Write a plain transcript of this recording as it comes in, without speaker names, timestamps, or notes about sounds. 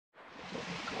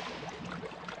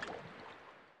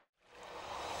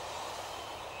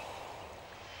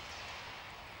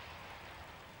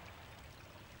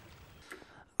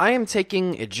I am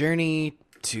taking a journey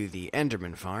to the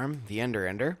Enderman farm, the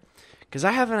Ender, because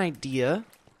I have an idea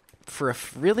for a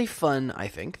really fun, I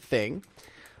think, thing.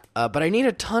 But I need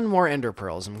a ton more ender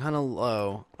pearls. I'm kind of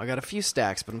low. I got a few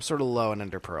stacks, but I'm sort of low on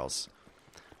ender pearls.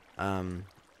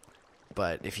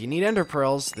 But if you need ender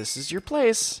pearls, this is your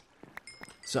place.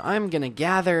 So I'm going to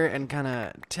gather and kind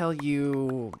of tell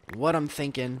you what I'm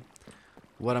thinking,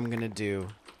 what I'm going to do.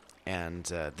 And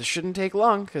this shouldn't take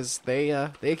long because they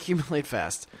accumulate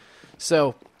fast.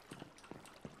 So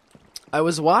I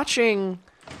was watching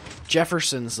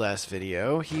Jefferson's last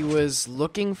video. He was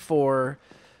looking for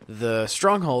the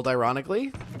stronghold,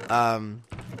 ironically,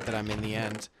 that I'm in the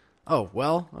end. Oh,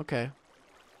 well, okay.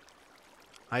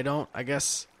 I don't, I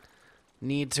guess,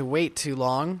 need to wait too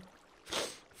long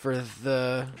for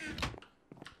the...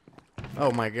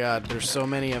 Oh my god, there's so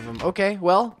many of them. Okay,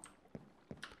 well,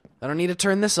 I don't need to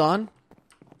turn this on.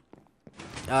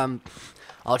 I'll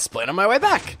explain on my way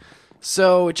back.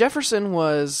 So Jefferson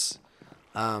was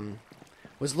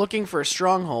looking for a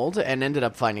stronghold and ended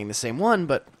up finding the same one,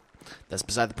 but that's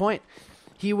beside the point.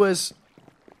 He was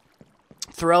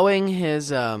throwing his,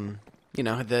 your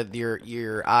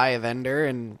eye of Ender,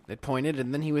 and it pointed,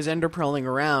 and then he was Ender pearling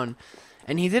around.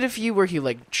 And he did a few where he,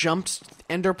 like, jumped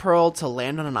Ender Pearl to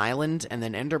land on an island, and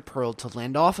then Ender Pearl to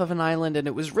land off of an island, and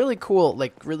it was really cool,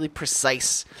 like, really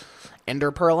precise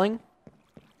Ender Pearling.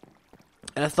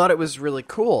 And I thought it was really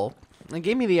cool. And it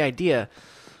gave me the idea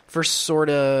for sort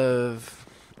of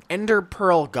Ender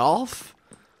Pearl golf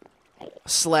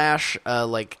 /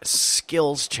 like,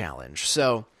 skills challenge.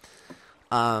 So,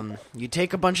 you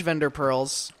take a bunch of Ender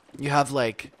Pearls, you have,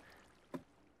 like,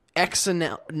 X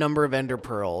number of Ender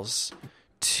Pearls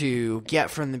to get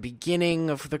from the beginning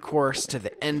of the course to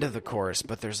the end of the course,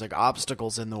 but there's, like,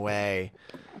 obstacles in the way.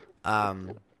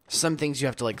 Some things you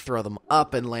have to, like, throw them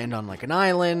up and land on, like, an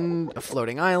island, a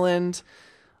floating island.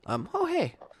 Oh,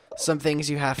 hey. Some things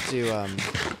you have to,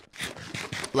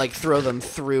 like, throw them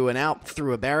through and out,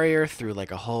 through a barrier, through,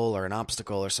 like, a hole or an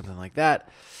obstacle or something like that.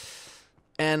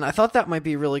 And I thought that might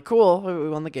be really cool. We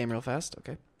won the game real fast.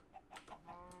 Okay.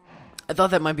 I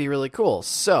thought that might be really cool.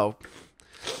 So,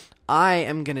 I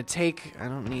am going to take... I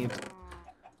don't need...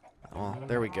 Well,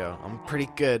 there we go. I'm pretty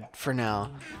good for now.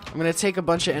 I'm going to take a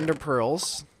bunch of Ender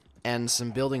Pearls and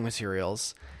some building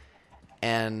materials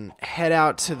and head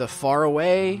out to the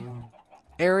faraway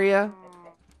area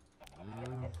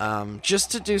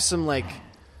just to do some, like,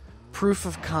 proof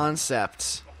of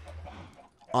concept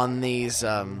on these,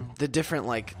 the different,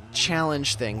 like,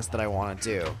 challenge things that I want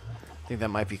to do. I think that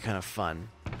might be kind of fun.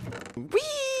 Whee!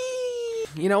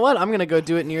 You know what? I'm going to go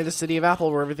do it near the city of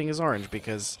Apple where everything is orange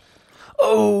because...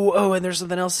 Oh, and there's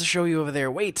something else to show you over there.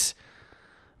 Wait!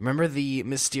 Remember the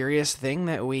mysterious thing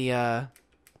that we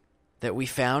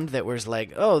found that was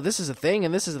like, oh, this is a thing,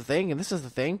 and this is a thing, and this is the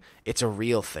thing? It's a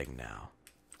real thing now.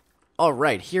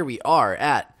 Alright, here we are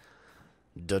at...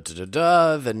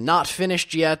 the not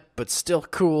finished yet, but still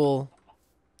cool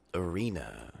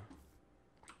arena.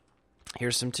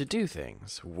 Here's some to-do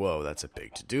things. Whoa, that's a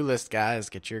big to-do list, guys.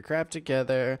 Get your crap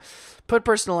together. Put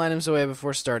personal items away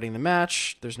before starting the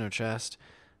match. There's no chest.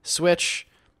 Switch.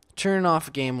 Turn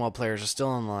off game while players are still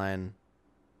online.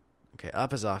 Okay,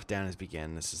 up is off, down is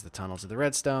begin. This is the tunnel to the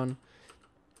redstone.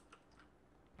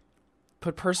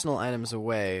 Put personal items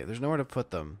away. There's nowhere to put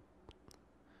them.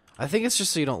 I think it's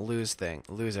just so you don't lose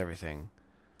everything.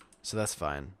 So that's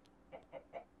fine.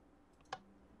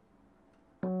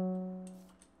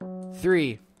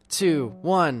 3, 2,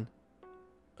 1,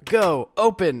 go,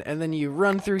 open, and then you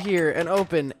run through here and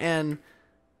open, and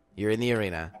you're in the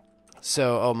arena.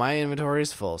 So, oh, my inventory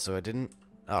is full, so it didn't...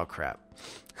 Oh, crap.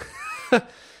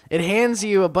 It hands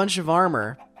you a bunch of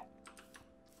armor.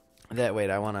 That,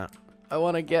 wait, I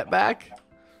wanna get back,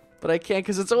 but I can't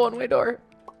because it's a one-way door.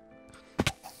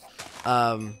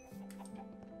 Oh,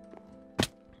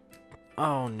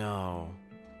 no.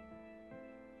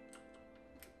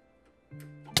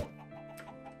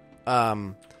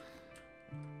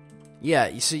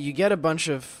 Yeah, so you get a bunch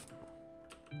of...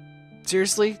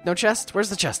 Seriously? No chest? Where's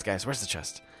the chest, guys? Where's the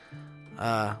chest?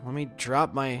 Let me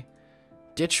drop my...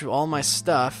 Ditch all my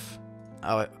stuff.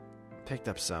 Oh, I picked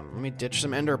up some. Let me ditch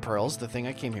some Ender Pearls, the thing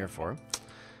I came here for,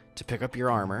 to pick up your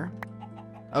armor.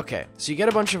 Okay, so you get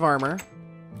a bunch of armor,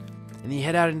 and then you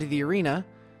head out into the arena.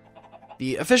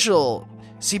 The official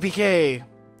CPK...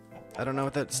 I don't know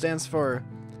what that stands for...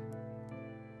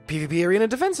 PvP Arena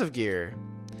Defensive Gear.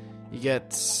 You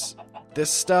get this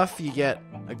stuff, you get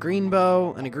a green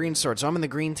bow and a green sword. So I'm in the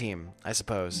green team, I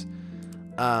suppose.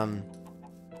 And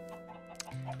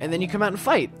then you come out and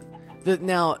fight.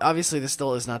 Now, obviously this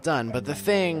still is not done, but the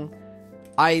thing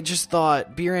I just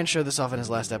thought B-Ran showed this off in his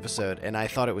last episode, and I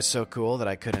thought it was so cool that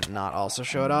I couldn't not also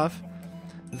show it off.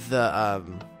 The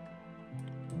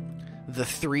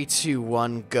 3, 2,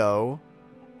 1, go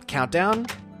countdown.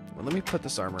 Well, let me put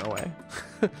this armor away,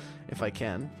 if I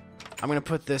can. I'm gonna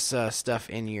put this stuff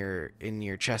in your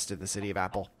chest in the city of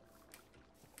Apple,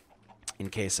 in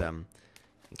case you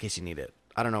need it.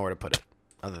 I don't know where to put it.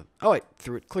 Oh wait,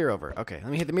 threw it clear over. Okay,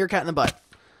 let me hit the meerkat in the butt.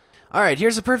 All right,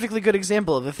 here's a perfectly good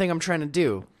example of the thing I'm trying to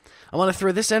do. I want to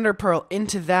throw this ender pearl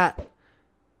into that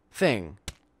thing.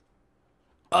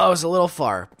 Oh, it's a little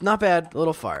far. Not bad, a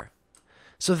little far.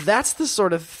 So that's the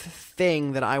sort of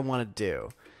thing that I want to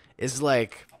do. Is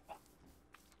like,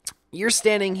 you're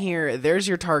standing here, there's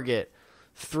your target,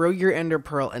 throw your ender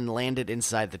pearl and land it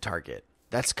inside the target.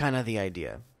 That's kind of the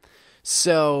idea.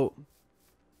 So,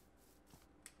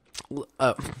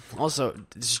 also,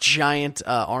 this giant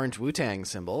orange Wu-Tang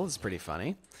symbol is pretty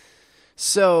funny.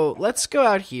 So, let's go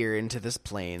out here into this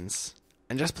plains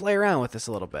and just play around with this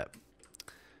a little bit.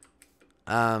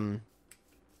 Nice.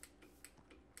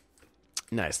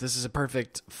 This is a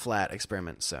perfect flat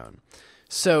experiment zone.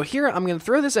 So here I'm going to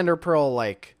throw this ender pearl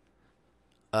like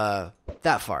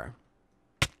that far.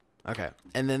 Okay.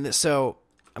 And then so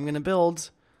I'm going to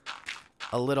build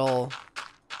a little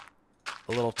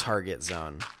target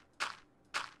zone.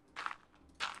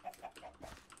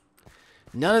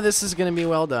 None of this is going to be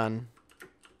well done.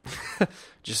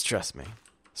 Just trust me.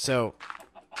 So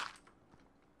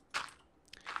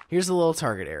here's the little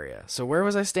target area. So where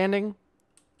was I standing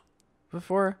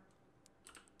before?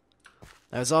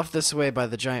 I was off this way by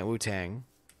the giant Wu-Tang.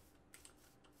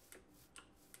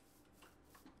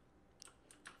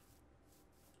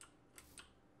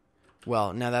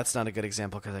 Well, now that's not a good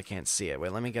example because I can't see it.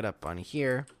 Wait, let me get up on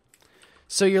here.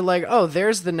 So you're like, oh,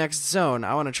 there's the next zone.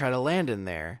 I want to try to land in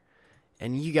there.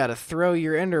 And you got to throw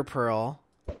your ender pearl.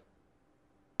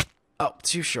 Oh,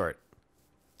 too short.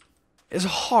 It's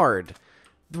hard.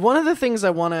 One of the things I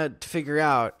want to figure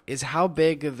out is how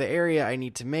big of the area I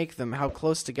need to make them, how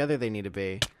close together they need to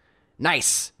be.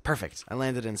 Nice! Perfect. I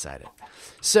landed inside it.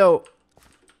 So,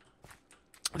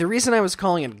 the reason I was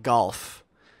calling it golf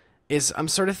is I'm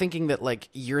sort of thinking that, like,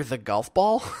 you're the golf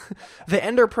ball. The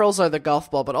ender pearls are the golf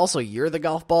ball, but also you're the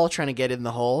golf ball trying to get in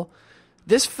the hole.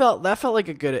 That felt like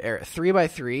a good area.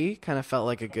 3x3 kind of felt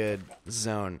like a good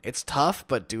zone. It's tough,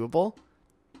 but doable.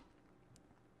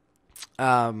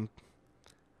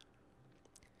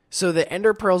 So the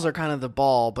ender pearls are kind of the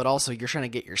ball, but also you're trying to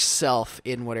get yourself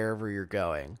in whatever you're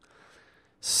going.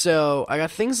 So I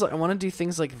got things like, I want to do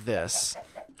things like this.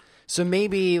 So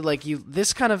maybe like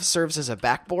this kind of serves as a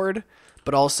backboard,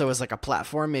 but also as like a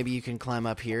platform. Maybe you can climb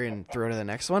up here and throw to the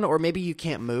next one, or maybe you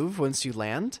can't move once you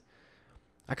land.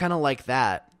 I kind of like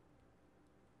that,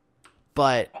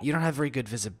 but you don't have very good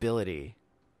visibility.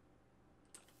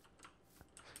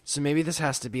 So maybe this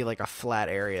has to be like a flat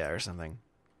area or something.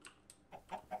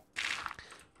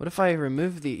 What if I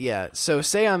remove the... Yeah, so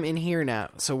say I'm in here now.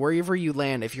 So wherever you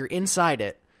land, if you're inside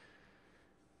it,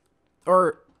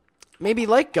 or maybe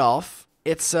like golf,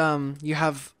 it's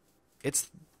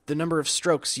it's the number of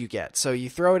strokes you get. So you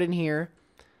throw it in here,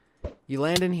 you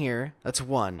land in here, that's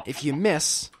 1. If you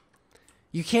miss,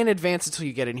 you can't advance until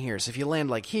you get in here. So if you land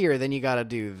like here, then you got to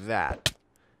do that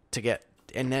to get...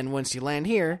 And then once you land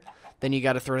here, then you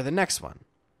got to throw to the next one.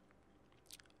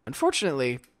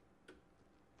 Unfortunately,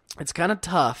 it's kind of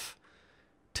tough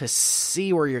to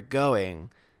see where you're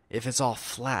going if it's all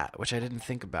flat, which I didn't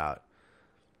think about.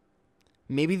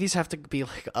 Maybe these have to be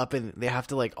like up in... They have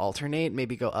to like alternate,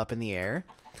 maybe go up in the air.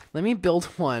 Let me build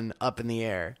one up in the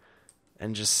air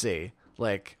and just see.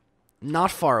 Like,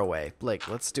 not far away. Like,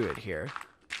 let's do it here.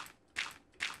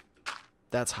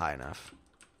 That's high enough.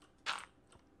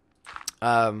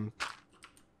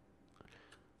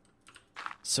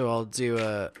 So I'll do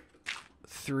a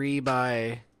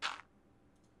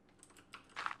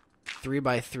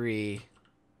 3x3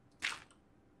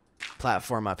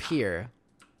 platform up here.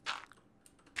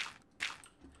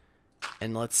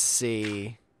 And let's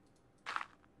see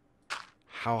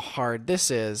how hard this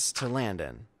is to land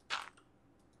in.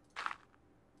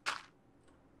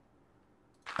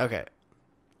 Okay.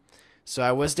 So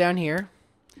I was down here,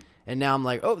 and now I'm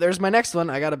like, oh, there's my next one.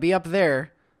 I got to be up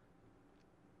there.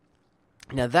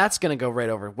 Now that's going to go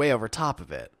way over top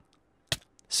of it.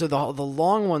 So the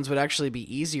long ones would actually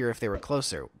be easier if they were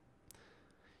closer.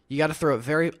 You got to throw it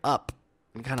very up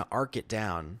and kind of arc it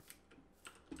down.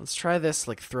 Let's try this,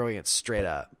 like throwing it straight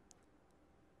up.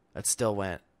 That still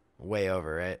went way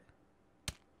over, right?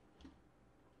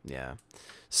 Yeah.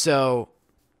 So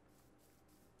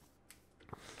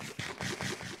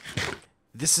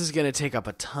this is going to take up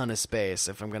a ton of space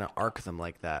if I'm going to arc them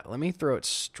like that. Let me throw it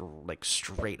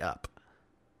straight up.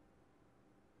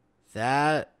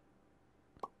 That...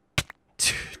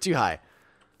 Too high.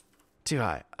 Too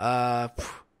high.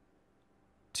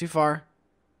 Too far.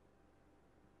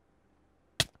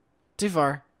 Too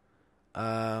far.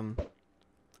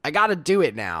 I gotta do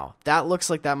it now. That looks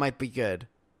like that might be good.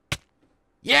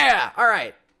 Yeah!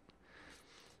 Alright.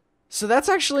 So that's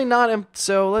actually not...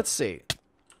 So let's see.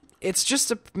 It's just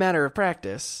a matter of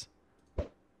practice.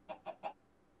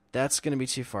 That's gonna be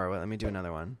too far. Wait, let me do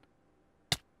another one.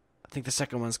 I think the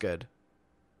second one's good.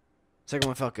 Second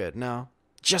one felt good. No.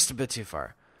 Just a bit too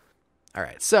far.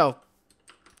 Alright, so...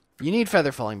 You need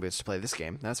feather falling boots to play this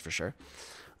game. That's for sure.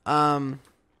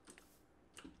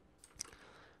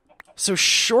 So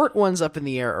short ones up in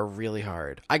the air are really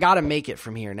hard. I gotta make it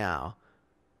from here now.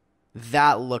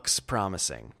 That looks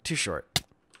promising. Too short.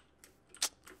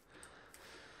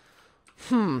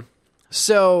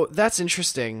 So that's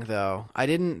interesting, though. I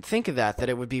didn't think of that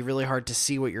it would be really hard to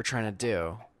see what you're trying to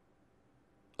do.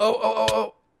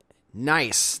 Oh.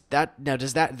 Nice. Now,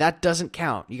 that doesn't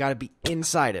count. You gotta be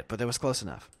inside it, but that was close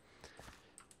enough.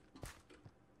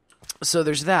 So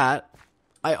there's that.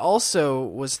 I also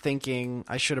was thinking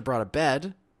I should have brought a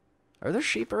bed. Are there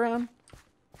sheep around?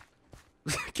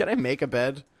 Can I make a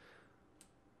bed?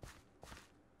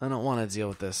 I don't want to deal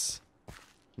with this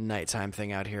nighttime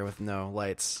thing out here with no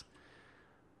lights.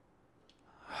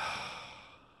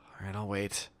 Alright, I'll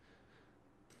wait.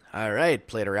 Alright,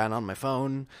 played around on my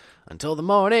phone until the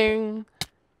morning.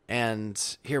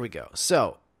 And here we go.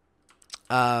 So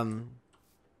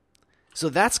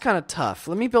that's kind of tough.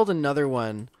 Let me build another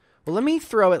one. Well, let me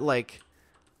throw it like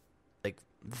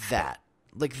that.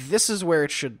 Like, this is where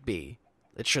it should be.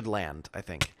 It should land, I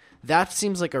think. That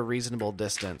seems like a reasonable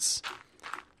distance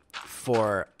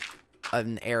for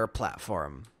an air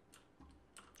platform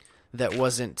that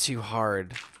wasn't too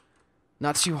hard.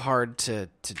 Not too hard to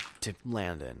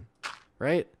land in,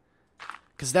 right?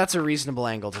 Because that's a reasonable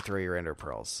angle to throw your ender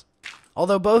pearls.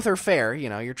 Although both are fair, you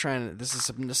know, you're trying to... This is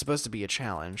supposed to be a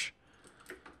challenge.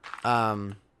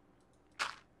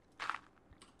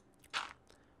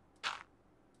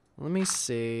 Let me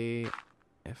see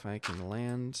if I can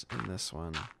land in this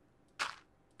one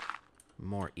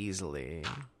more easily.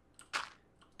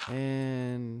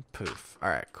 And poof.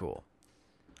 Alright, cool.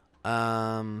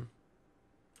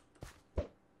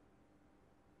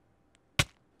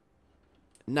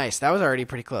 Nice, that was already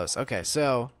pretty close. Okay,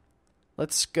 so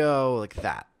let's go like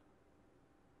that.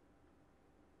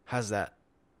 How's that?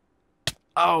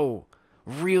 Oh,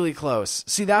 really close.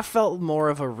 See, that felt more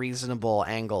of a reasonable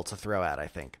angle to throw at, I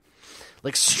think.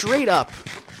 Like, straight up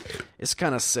is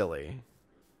kind of silly.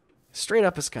 Straight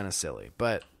up is kind of silly,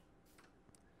 but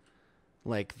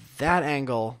like that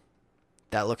angle,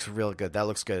 that looks real good. That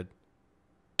looks good.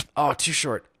 Oh, too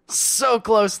short. So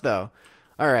close, though.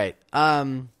 All right.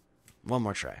 One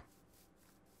more try.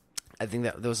 I think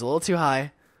that was a little too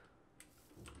high.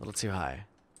 A little too high.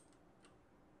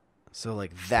 So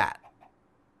like that.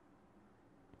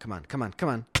 Come on, come on, come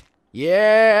on.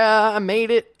 Yeah, I made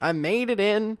it. I made it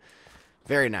in.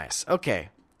 Very nice. Okay.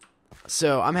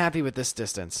 So I'm happy with this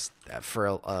distance for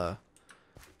a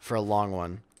long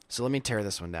one. So let me tear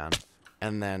this one down.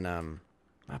 And then,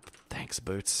 thanks,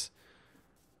 Boots.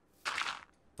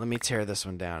 Let me tear this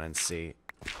one down and see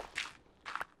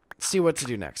what to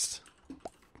do next.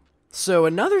 So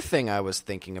another thing I was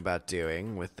thinking about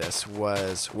doing with this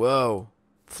was, whoa,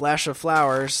 flash of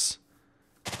flowers.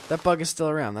 That bug is still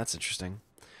around. That's interesting.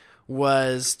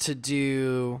 Was to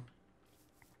do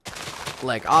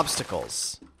like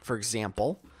obstacles. For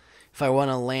example, if I want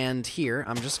to land here,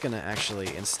 I'm just going to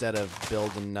actually, instead of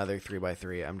build another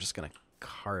 3x3, I'm just going to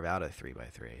carve out a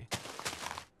 3x3.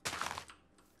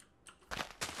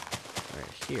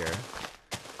 Right here.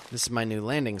 This is my new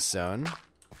landing zone.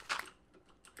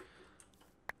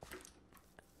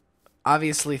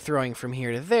 Obviously, throwing from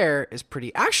here to there is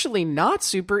actually not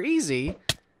super easy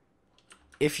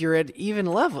if you're at even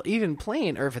level, even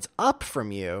plane, or if it's up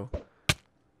from you.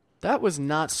 That was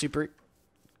not super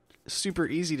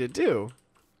easy to do.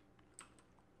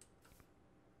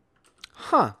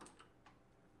 Huh.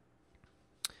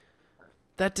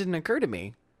 That didn't occur to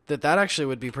me, that actually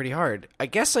would be pretty hard. I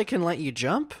guess I can let you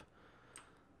jump.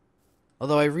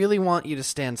 Although I really want you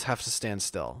to have to stand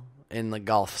still, in the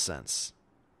golf sense.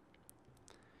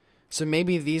 So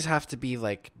maybe these have to be,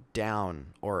 like, down,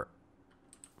 or...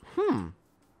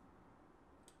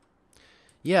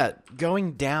 Yeah,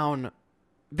 going down...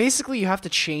 Basically, you have to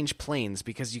change planes,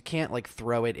 because you can't, like,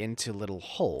 throw it into a little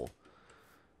hole.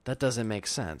 That doesn't make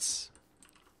sense.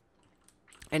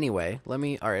 Anyway,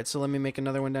 alright, so let me make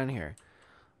another one down here.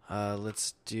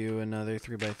 Let's do another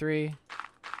 3x3.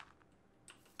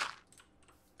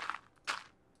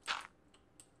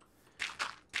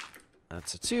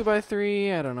 That's a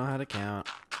 2x3. I don't know how to count.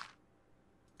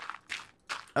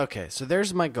 Okay, so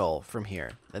there's my goal from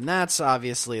here. And that's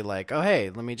obviously like, oh, hey,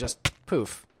 let me just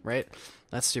poof, right?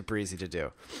 That's super easy to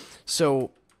do.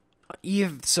 So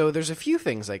there's a few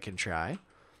things I can try.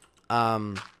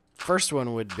 First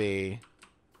one would be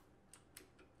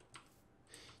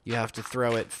you have to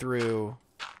throw it through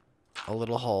a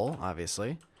little hole,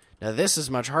 obviously. Now, this is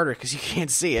much harder because you can't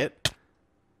see it.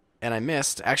 And I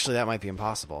missed. Actually, that might be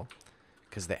impossible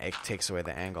because it takes away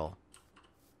the angle.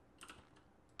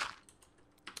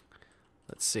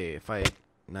 Let's see if I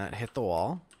not hit the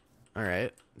wall. All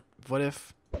right. What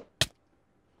if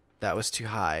that was too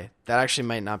high? That actually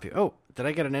might not be. Oh, did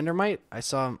I get an endermite? I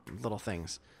saw little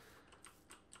things.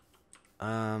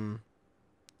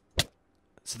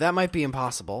 So that might be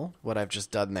impossible, what I've just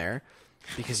done there,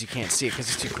 because you can't see it because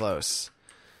it's too close.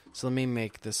 So let me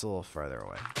make this a little farther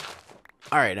away.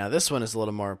 All right, now this one is a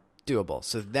little more doable.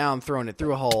 So now I'm throwing it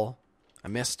through a hole. I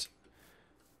missed.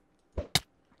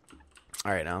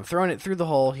 All right, now I'm throwing it through the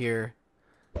hole here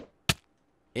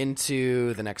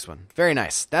into the next one. Very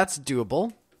nice. That's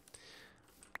doable.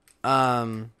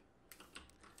 So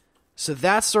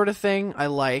that sort of thing I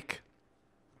like.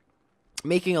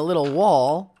 Making a little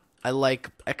wall, I like,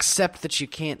 except that you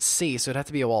can't see, so it'd have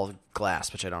to be a wall of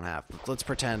glass, which I don't have. Let's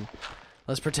pretend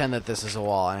that this is a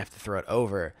wall and I have to throw it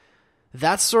over.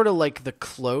 That's sort of like the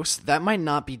close. That might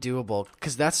not be doable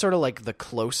because that's sort of like the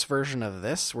close version of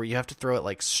this where you have to throw it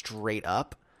like straight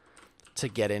up to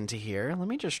get into here. Let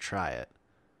me just try it.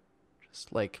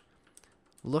 Just like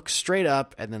look straight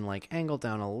up and then like angle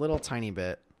down a little tiny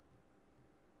bit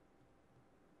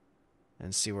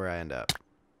and see where I end up.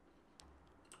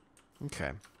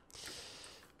 Okay.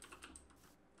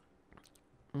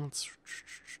 Let's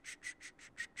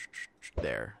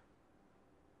there.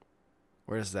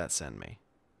 Where does that send me?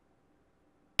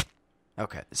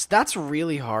 Okay, so that's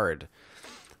really hard.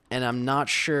 And I'm not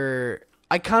sure.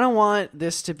 I kind of want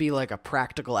this to be like a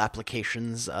practical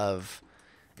applications of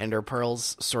Ender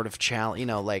Pearls sort of challenge, you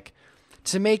know, like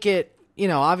to make it, you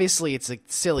know, obviously it's a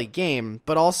silly game,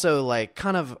 but also like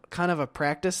kind of a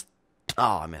practice.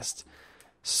 Oh, I missed.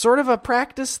 Sort of a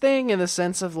practice thing in the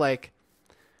sense of like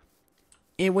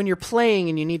when you're playing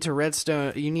and you need to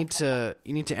redstone, you need to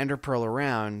Ender Pearl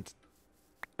around.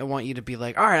 I want you to be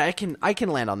like, all right, I can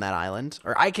land on that island,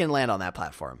 or I can land on that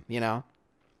platform, you know?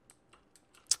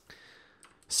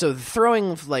 So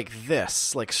throwing like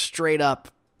this, like straight up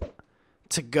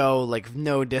to go like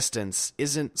no distance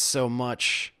isn't so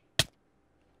much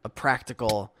a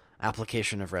practical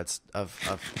application of I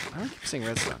don't keep saying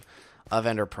redstone, of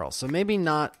Ender Pearl. So maybe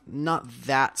not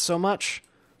that so much,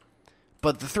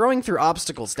 but the throwing through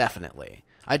obstacles definitely.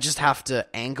 I just have to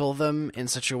angle them in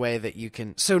such a way that you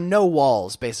can... So no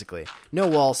walls, basically. No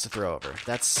walls to throw over.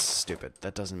 That's stupid.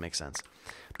 That doesn't make sense.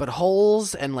 But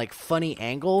holes and, like, funny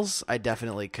angles, I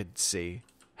definitely could see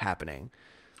happening.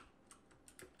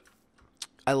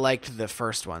 I liked the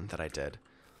first one that I did.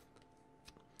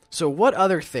 So what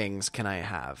other things can I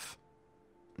have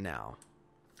now?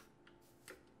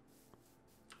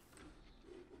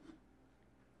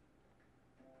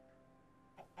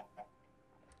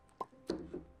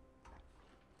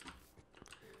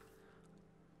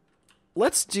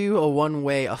 Let's do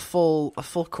a full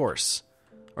course,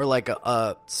 or like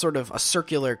a sort of a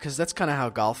circular, because that's kind of how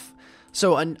golf.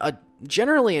 So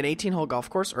generally an 18-hole golf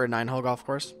course or a 9-hole golf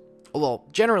course. Well,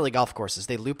 generally golf courses,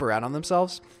 they loop around on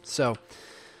themselves. So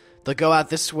they'll go out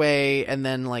this way and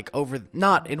then like over,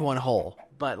 not in one hole,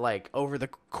 but like over the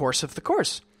course of the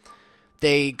course,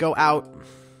 they go out.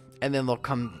 And then they'll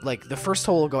come, like, the first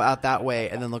hole will go out that way,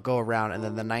 and then they'll go around, and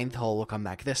then the 9th hole will come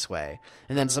back this way.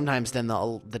 And then sometimes then the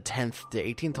 10th to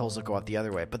 18th holes will go out the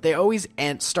other way. But they always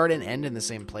start and end in the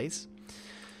same place.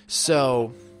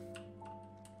 So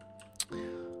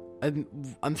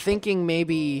I'm thinking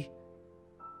maybe...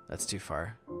 That's too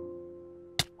far.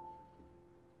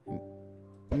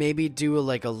 Maybe do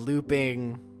like a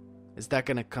looping... Is that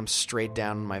going to come straight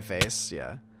down in my face?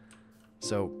 Yeah.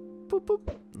 So... Boop,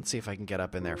 boop. Let's see if I can get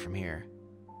up in there from here.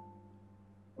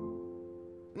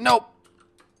 Nope.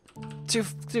 Too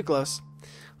close.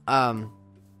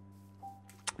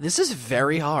 This is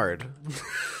very hard.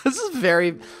 This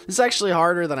is actually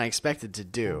harder than I expected to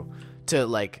do, to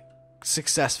like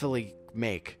successfully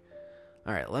make.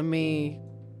 All right, let me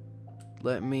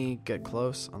get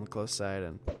close on the close side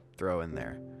and throw in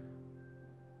there.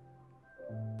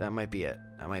 That might be it.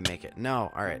 I might make it. No.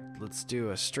 All right, let's do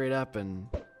a straight up and...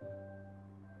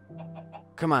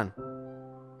 Come on.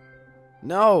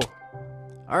 No.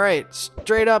 Alright,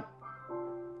 straight up.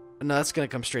 No, that's gonna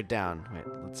come straight down. Wait,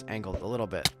 let's angle it a little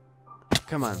bit.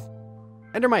 Come on.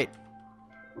 Endermite!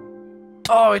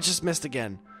 Oh, it just missed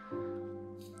again.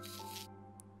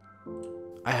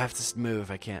 I have to move.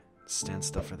 I can't stand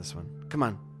still for this one. Come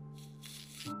on.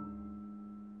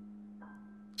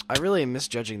 I really am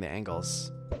misjudging the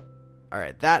angles.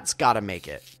 Alright, that's gotta make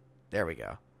it. There we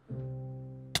go.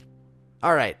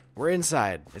 Alright, we're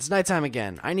inside. It's nighttime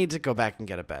again. I need to go back and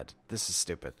get a bed. This is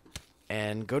stupid.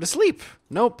 And go to sleep.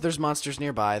 Nope, there's monsters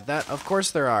nearby. That, of course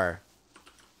there are.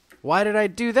 Why did I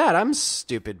do that? I'm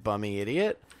stupid, bummy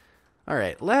idiot.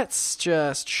 Alright, let's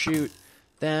just shoot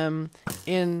them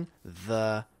in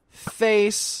the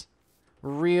face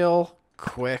real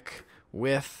quick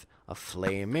with a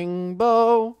flaming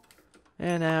bow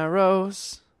and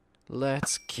arrows.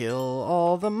 Let's kill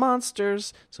all the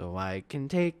monsters so I can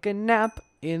take a nap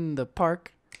in the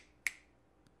park.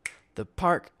 The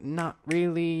park, not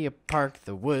really a park,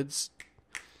 the woods.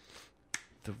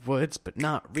 The woods, but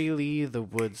not really the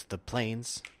woods, the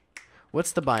plains.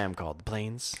 What's the biome called? The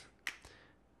plains?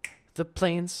 The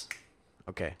plains?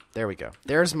 Okay, there we go.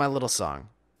 There's my little song.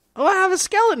 Oh, I have a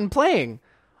skeleton playing.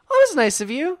 Oh, that was nice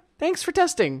of you. Thanks for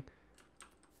testing.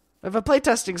 I have a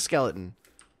playtesting skeleton.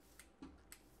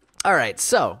 Alright,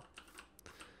 so.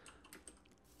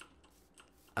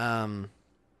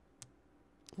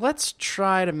 Let's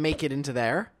try to make it into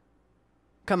there.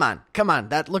 Come on, come on.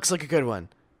 That looks like a good one.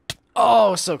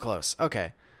 Oh, so close.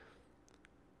 Okay.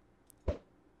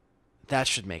 That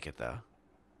should make it, though.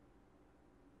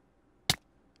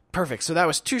 Perfect. So that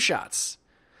was 2 shots.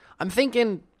 I'm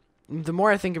thinking, the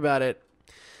more I think about it,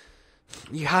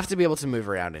 you have to be able to move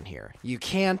around in here. You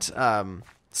can't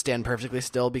stand perfectly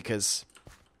still because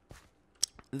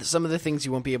some of the things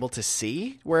you won't be able to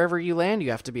see wherever you land.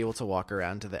 You have to be able to walk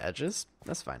around to the edges.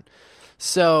 That's fine.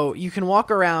 So you can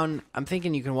walk around. I'm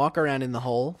thinking you can walk around in the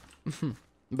hole,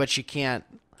 but you can't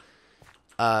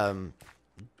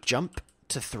jump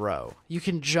to throw. You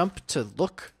can jump to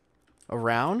look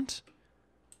around.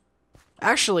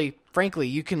 Actually, frankly,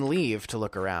 you can leave to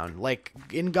look around. Like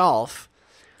in golf,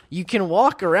 you can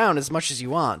walk around as much as you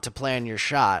want to plan your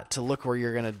shot, to look where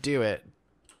you're going to do it.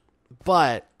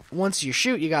 But once you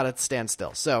shoot, you got to stand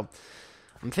still. So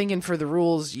I'm thinking for the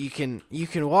rules, you can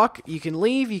walk, you can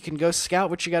leave, you can go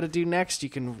scout what you got to do next. You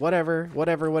can whatever.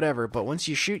 But once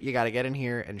you shoot, you got to get in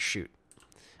here and shoot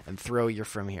and throw your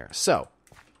from here. So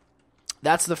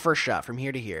that's the first shot from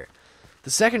here to here.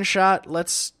 The second shot,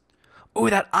 let's... Oh,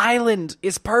 that island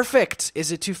is perfect.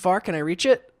 Is it too far? Can I reach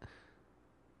it?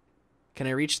 Can I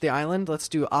reach the island? Let's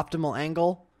do optimal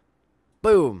angle.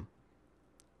 Boom.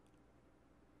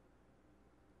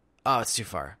 Oh, it's too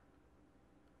far.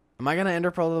 Am I going to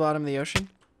ender pearl to the bottom of the ocean?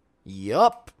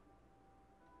 Yup.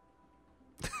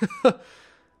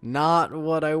 Not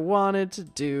what I wanted to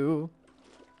do.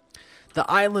 The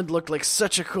island looked like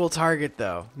such a cool target,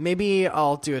 though. Maybe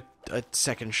I'll do a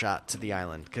second shot to the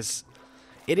island, because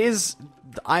it is...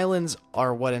 The islands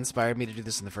are what inspired me to do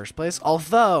this in the first place.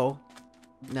 Although,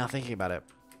 now thinking about it,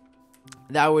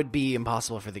 that would be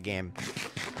impossible for the game.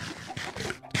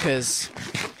 Because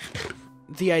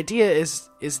the idea is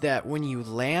that when you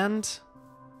land,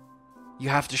 you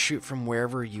have to shoot from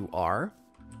wherever you are.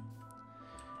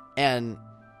 And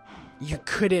you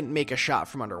couldn't make a shot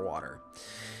from underwater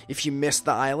if you missed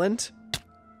the island.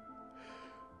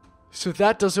 So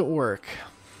that doesn't work.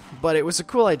 But it was a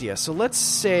cool idea. So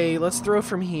let's throw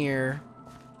from here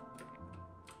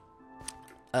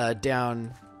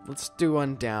down. Let's do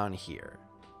one down here.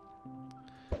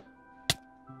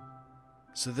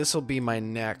 So this will be my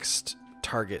next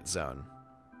target zone.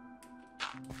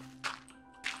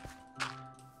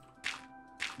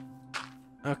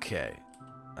 Okay.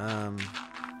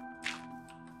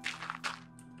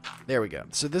 There we go.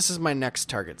 So this is my next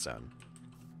target zone.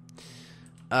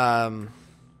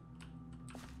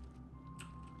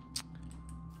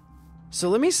 So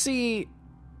let me see,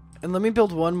 and let me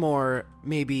build one more,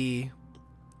 maybe...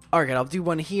 Alright, I'll do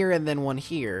one here and then one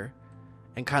here,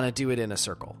 and kind of do it in a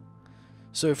circle.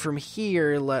 So from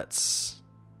here, let's...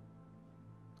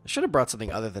 I should have brought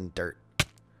something other than dirt,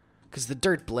 because the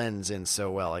dirt blends in so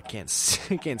well, I can't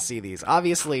see these.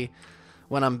 Obviously,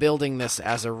 when I'm building this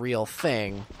as a real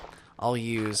thing, I'll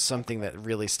use something that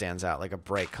really stands out, like a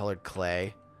bright colored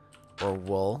clay, or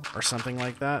wool, or something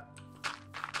like that.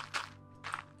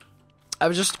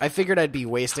 I figured I'd be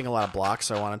wasting a lot of blocks,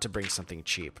 so I wanted to bring something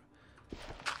cheap.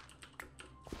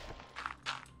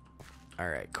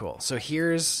 Alright, cool. So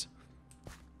here's...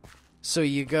 So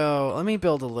you go... Let me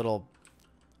build a little...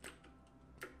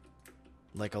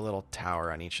 Like a little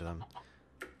tower on each of them.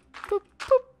 Boop,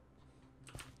 boop.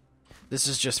 This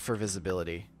is just for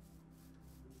visibility.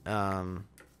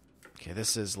 Okay,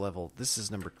 this is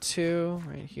number 2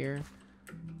 right here.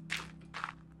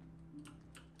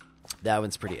 That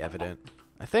one's pretty evident.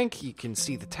 I think you can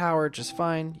see the tower just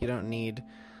fine. You don't need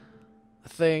a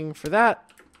thing for that.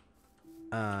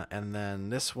 And then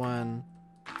this one.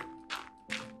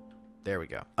 There we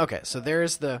go. Okay, so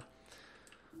there's the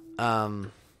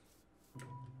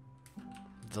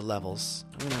levels.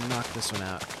 I'm gonna knock this one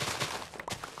out.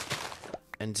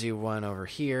 And do one over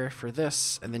here for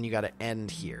this, and then you gotta end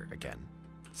here again,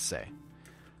 say.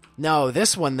 No,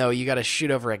 this one, though, you gotta shoot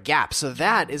over a gap. So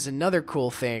that is another cool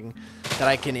thing that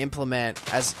I can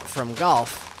implement as from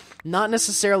golf. Not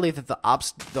necessarily that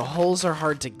the holes are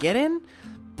hard to get in,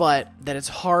 but that it's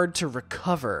hard to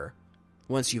recover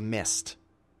once you missed.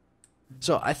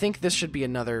 So I think this should be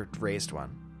another raised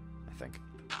one, I think.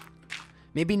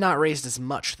 Maybe not raised as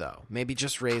much, though. Maybe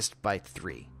just raised by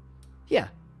 3. Yeah.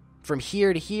 From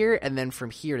here to here, and then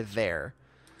from here to there.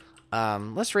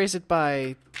 Let's raise it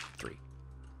by 3.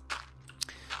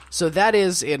 So that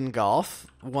is, in golf,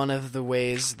 one of the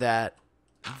ways that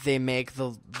they make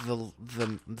the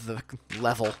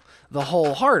level, the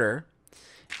hole harder,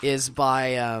 is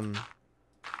by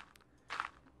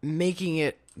making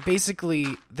it, basically,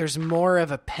 there's more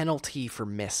of a penalty for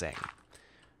missing.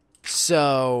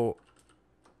 So,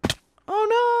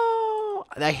 oh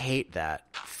no! I hate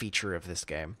that feature of this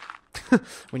game.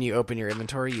 When you open your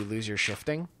inventory, you lose your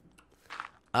shifting.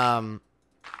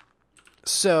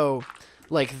 So,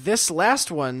 like this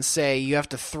last one, say you have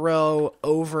to throw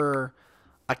over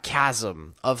a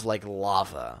chasm of like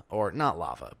lava, or not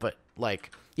lava, but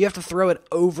like you have to throw it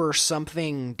over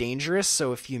something dangerous.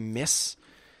 So if you miss,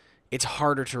 it's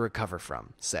harder to recover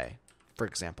from, say, for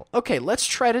example. Okay, let's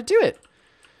try to do it.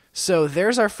 So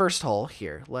there's our first hole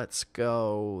here. Let's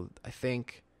go, I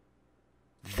think,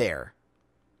 there.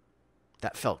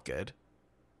 That felt good.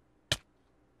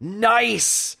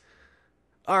 Nice!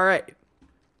 All right.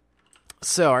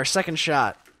 So our second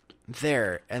shot,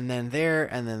 there, and then there,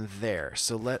 and then there.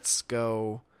 So let's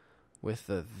go with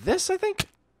this, I think?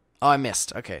 Oh, I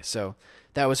missed. Okay, so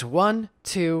that was 1,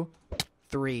 2,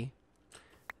 3.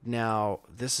 Now,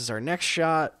 this is our next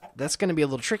shot. That's going to be a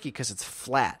little tricky because it's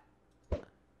flat.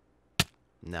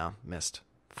 No, missed.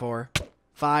 4,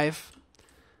 5.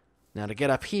 Now to get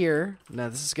up here, now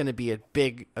this is going to be a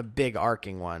big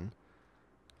arcing one.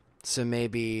 So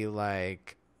maybe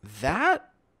like that?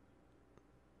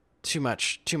 Too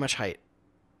much height.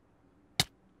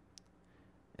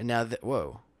 And now that,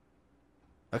 whoa.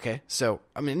 Okay, so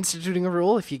I'm instituting a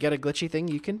rule. If you get a glitchy thing,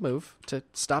 you can move to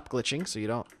stop glitching so you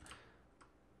don't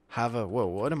have a, whoa,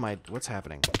 what's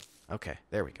happening? Okay,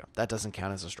 there we go. That doesn't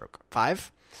count as a stroke.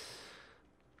 5.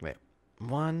 Wait,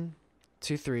 1,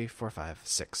 2, 3, 4, 5,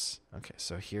 6. Okay,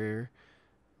 so here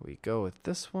we go with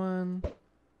this one.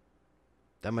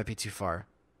 That might be too far.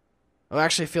 Oh,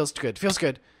 actually, it feels good. Feels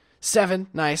good. 7,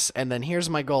 nice. And then here's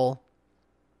my goal.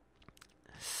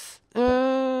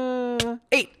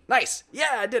 8, nice.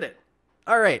 Yeah, I did it.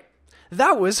 All right.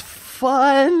 That was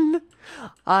fun.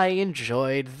 I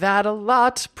enjoyed that a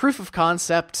lot. Proof of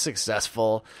concept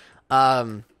successful.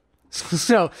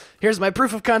 So here's my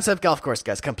proof of concept golf course,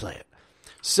 guys. Come play it.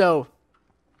 So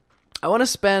I want to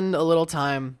spend a little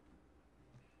time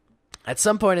at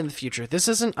some point in the future. This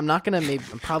isn't, I'm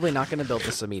probably not going to build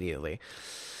this immediately.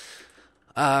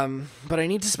 But I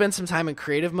need to spend some time in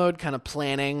creative mode, kind of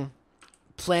planning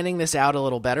this out a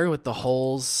little better with the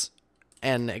holes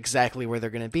and exactly where they're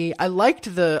going to be. I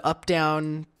liked the up,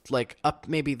 down, like up,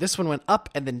 maybe this one went up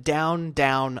and then down,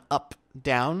 down, up,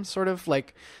 down, sort of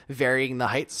like varying the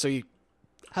height. So you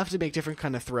have to make different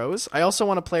kind of throws. I also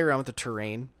want to play around with the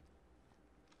terrain.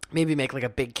 Maybe make like a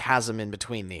big chasm in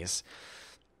between these.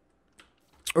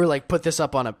 Or like put this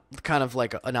up on a kind of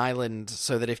like an island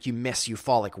so that if you miss, you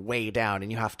fall like way down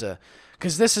and you have to,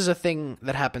 because this is a thing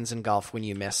that happens in golf when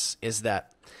you miss, is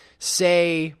that,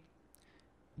 say,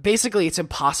 basically it's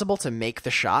impossible to make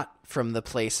the shot from the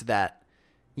place that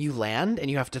you land and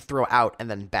you have to throw out and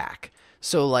then back.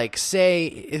 So like, say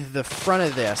if the front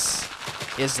of this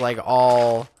is like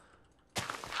all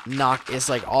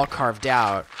carved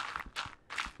out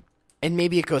and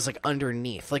maybe it goes like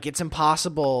underneath, like it's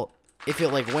impossible if it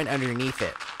like went underneath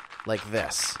it like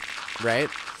this, right?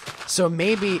 So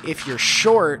maybe if you're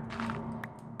short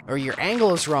or your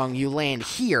angle is wrong, you land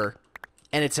here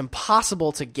and it's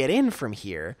impossible to get in from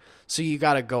here. So you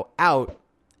got to go out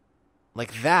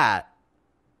like that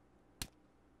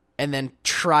and then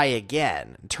try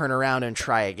again, turn around and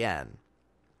try again.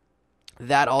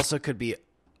 That also could be,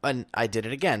 I did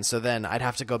it again. So then I'd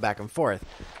have to go back and forth.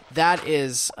 that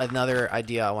is another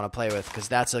idea I want to play with, because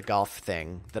that's a golf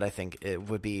thing that I think it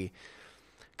would be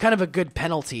kind of a good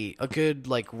penalty, a good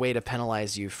like way to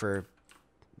penalize you for,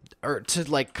 or to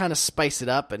like kind of spice it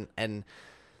up and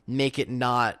make it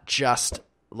not just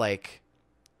like,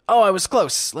 oh, I was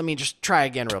close, let me just try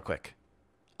again real quick.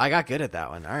 I got good at that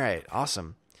one. All right,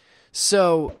 awesome.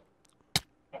 So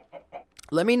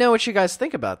let me know what you guys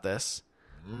think about this.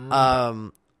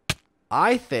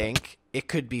 I think it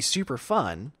could be super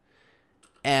fun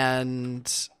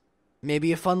and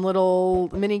maybe a fun little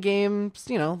mini game,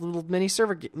 you know, little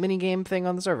mini game thing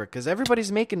on the server, because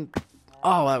everybody's making,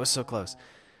 oh, that was so close.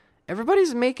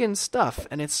 Everybody's making stuff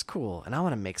and it's cool, and I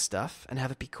want to make stuff and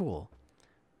have it be cool.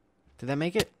 Did that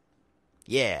make it?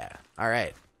 Yeah. All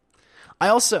right. I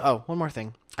also, oh, one more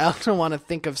thing. I also want to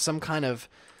think of some kind of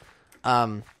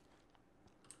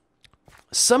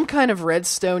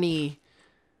redstone-y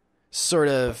sort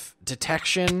of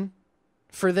detection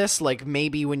for this. Like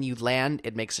maybe when you land,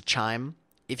 it makes a chime.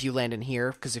 If you land in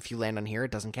here, because if you land on here,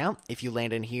 it doesn't count. If you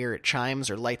land in here, it chimes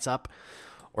or lights up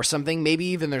or something. Maybe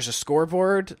even there's a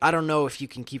scoreboard. I don't know if you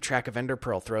can keep track of Ender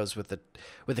Pearl throws with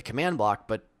the command block,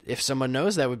 but if someone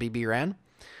knows, that would be B-Ran.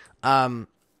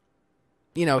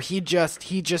 You know, he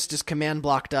just is command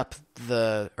blocked up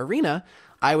the arena.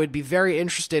 I would be very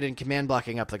interested in command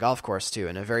blocking up the golf course too,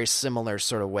 in a very similar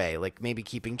sort of way. Like maybe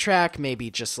keeping track,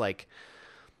 maybe just like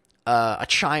a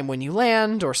chime when you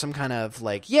land, or some kind of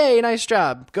like, yay, nice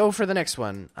job, go for the next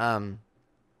one.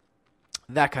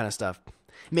 That kind of stuff.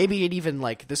 Maybe it even,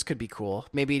 like, this could be cool.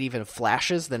 Maybe it even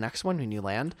flashes the next one when you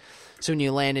land. So when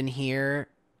you land in here,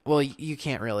 well, you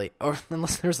can't really, or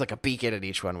unless there's like a beacon at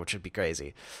each one, which would be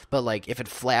crazy. But like if it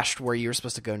flashed where you were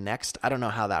supposed to go next, I don't know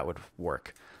how that would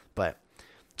work. But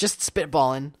just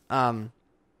spitballing.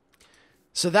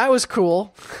 So that was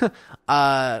cool.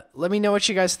 Let me know what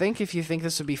you guys think. If you think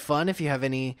this would be fun, if you have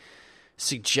any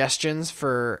suggestions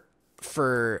for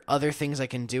other things I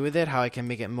can do with it, how I can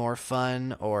make it more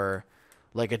fun, or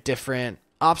like a different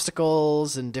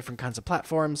obstacles and different kinds of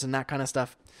platforms and that kind of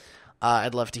stuff.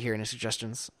 I'd love to hear any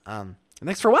suggestions. And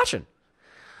thanks for watching.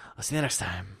 I'll see you next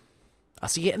time. I'll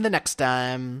see you in the next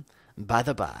time. Bye.